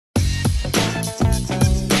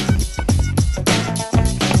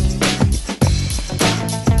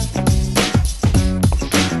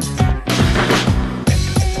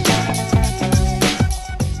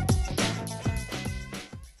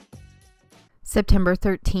September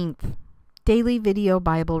 13th, Daily Video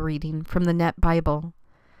Bible Reading from the Net Bible,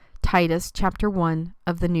 Titus chapter 1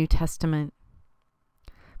 of the New Testament.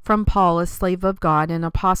 From Paul, a slave of God and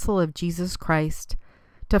apostle of Jesus Christ,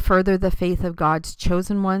 to further the faith of God's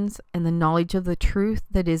chosen ones and the knowledge of the truth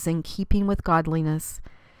that is in keeping with godliness,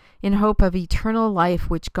 in hope of eternal life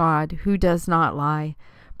which God, who does not lie,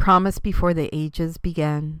 promised before the ages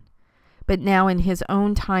began. But now in his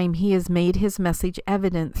own time he has made his message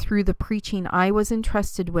evident through the preaching I was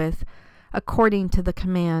entrusted with, according to the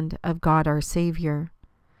command of God our Savior.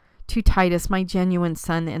 To Titus, my genuine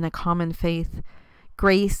son in a common faith,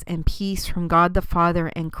 grace and peace from God the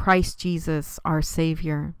Father and Christ Jesus our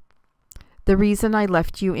Savior. The reason I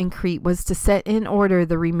left you in Crete was to set in order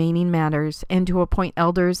the remaining matters and to appoint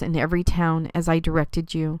elders in every town as I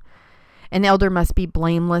directed you. An elder must be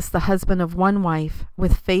blameless, the husband of one wife,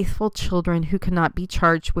 with faithful children who cannot be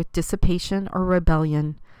charged with dissipation or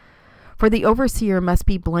rebellion. For the overseer must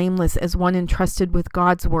be blameless as one entrusted with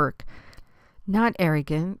God's work, not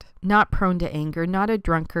arrogant, not prone to anger, not a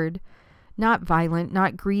drunkard, not violent,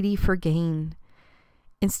 not greedy for gain.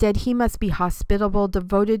 Instead, he must be hospitable,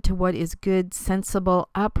 devoted to what is good, sensible,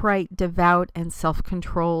 upright, devout, and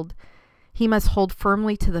self-controlled. He must hold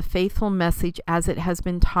firmly to the faithful message as it has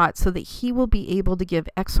been taught, so that he will be able to give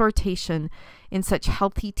exhortation in such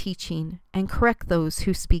healthy teaching and correct those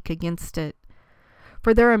who speak against it.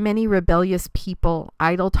 For there are many rebellious people,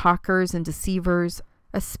 idle talkers and deceivers,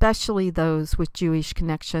 especially those with Jewish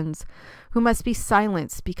connections, who must be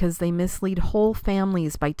silenced because they mislead whole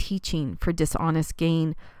families by teaching for dishonest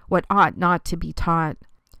gain what ought not to be taught.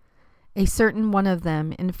 A certain one of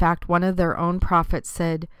them, in fact one of their own prophets,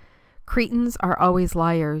 said, "Cretans are always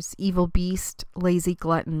liars, evil beasts, lazy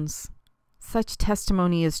gluttons." Such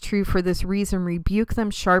testimony is true. For this reason rebuke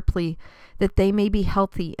them sharply, that they may be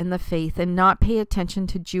healthy in the faith and not pay attention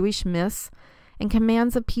to Jewish myths and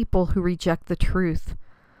commands of people who reject the truth.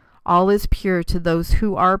 All is pure to those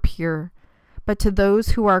who are pure, but to those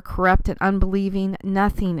who are corrupt and unbelieving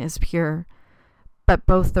nothing is pure, but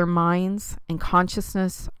both their minds and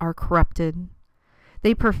consciousness are corrupted.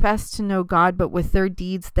 They profess to know God, but with their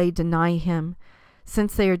deeds they deny him,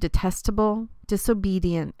 since they are detestable,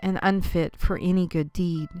 disobedient, and unfit for any good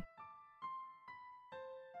deed.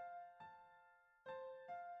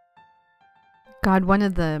 God, one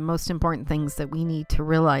of the most important things that we need to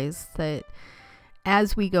realize that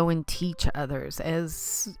as we go and teach others,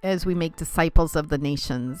 as we make disciples of the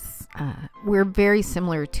nations, we're very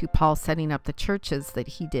similar to Paul setting up the churches that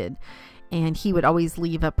he did. And he would always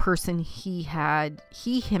leave a person he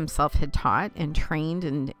himself had taught and trained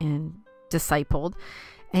and discipled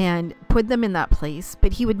and put them in that place,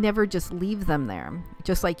 but he would never just leave them there.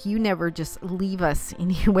 Just like you never just leave us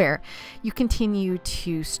anywhere. You continue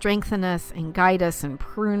to strengthen us and guide us and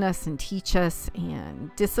prune us and teach us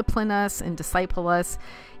and discipline us and disciple us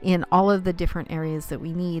in all of the different areas that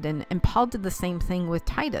we need. And Paul did the same thing with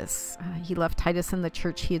Titus. He left Titus in the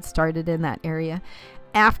church he had started in that area,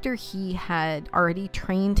 after he had already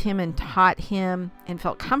trained him and taught him and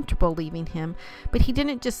felt comfortable leaving him, but he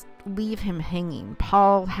didn't just leave him hanging.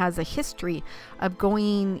 Paul has a history of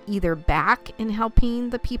going either back and helping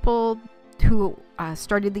the people who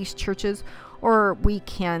started these churches, or we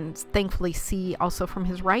can thankfully see also from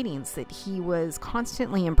his writings that he was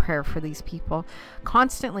constantly in prayer for these people,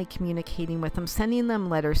 constantly communicating with them, sending them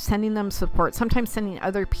letters, sending them support, sometimes sending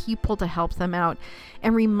other people to help them out,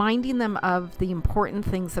 and reminding them of the important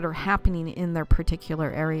things that are happening in their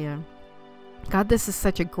particular area. God, this is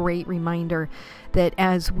such a great reminder that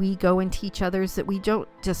as we go and teach others, that we don't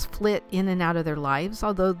just flit in and out of their lives,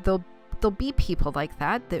 although there'll be people like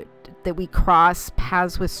that we cross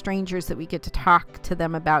paths with, strangers that we get to talk to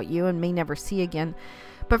them about you and may never see again.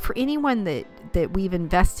 But for anyone that we've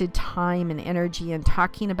invested time and energy in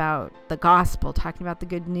talking about the gospel, talking about the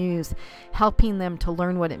good news, helping them to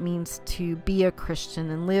learn what it means to be a Christian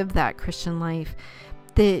and live that Christian life,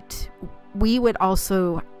 that we would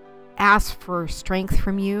also ask for strength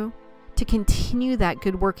from you to continue that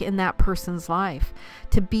good work in that person's life,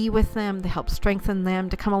 to be with them, to help strengthen them,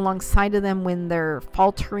 to come alongside of them when they're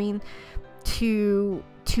faltering, to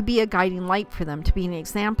be a guiding light for them, to be an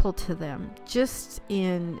example to them, just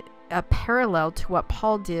in a parallel to what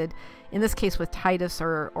Paul did, in this case with Titus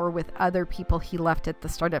or with other people he left at the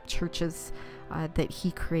startup churches that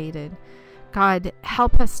he created. God,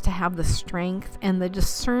 help us to have the strength and the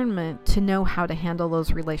discernment to know how to handle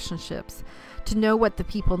those relationships, to know what the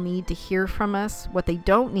people need to hear from us, what they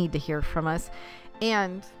don't need to hear from us,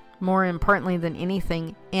 and more importantly than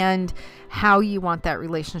anything, and how you want that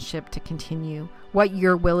relationship to continue, what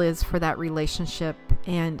your will is for that relationship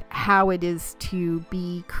and how it is to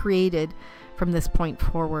be created from this point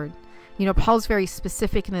forward. You know, Paul's very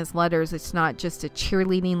specific in his letters. It's not just a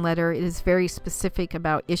cheerleading letter. It is very specific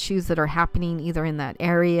about issues that are happening either in that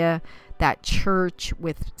area, that church,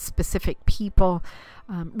 with specific people,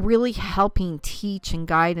 really helping teach and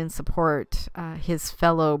guide and support his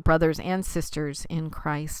fellow brothers and sisters in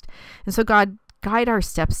Christ. And so God, guide our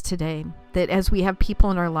steps today, that as we have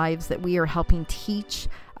people in our lives that we are helping teach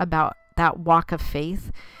about that walk of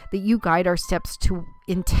faith, that you guide our steps to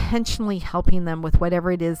intentionally helping them with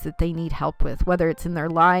whatever it is that they need help with, whether it's in their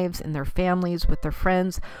lives, in their families, with their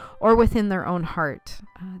friends, or within their own heart,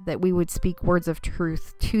 that we would speak words of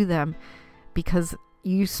truth to them because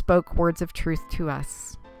you spoke words of truth to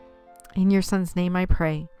us. In your Son's name I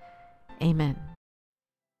pray. Amen.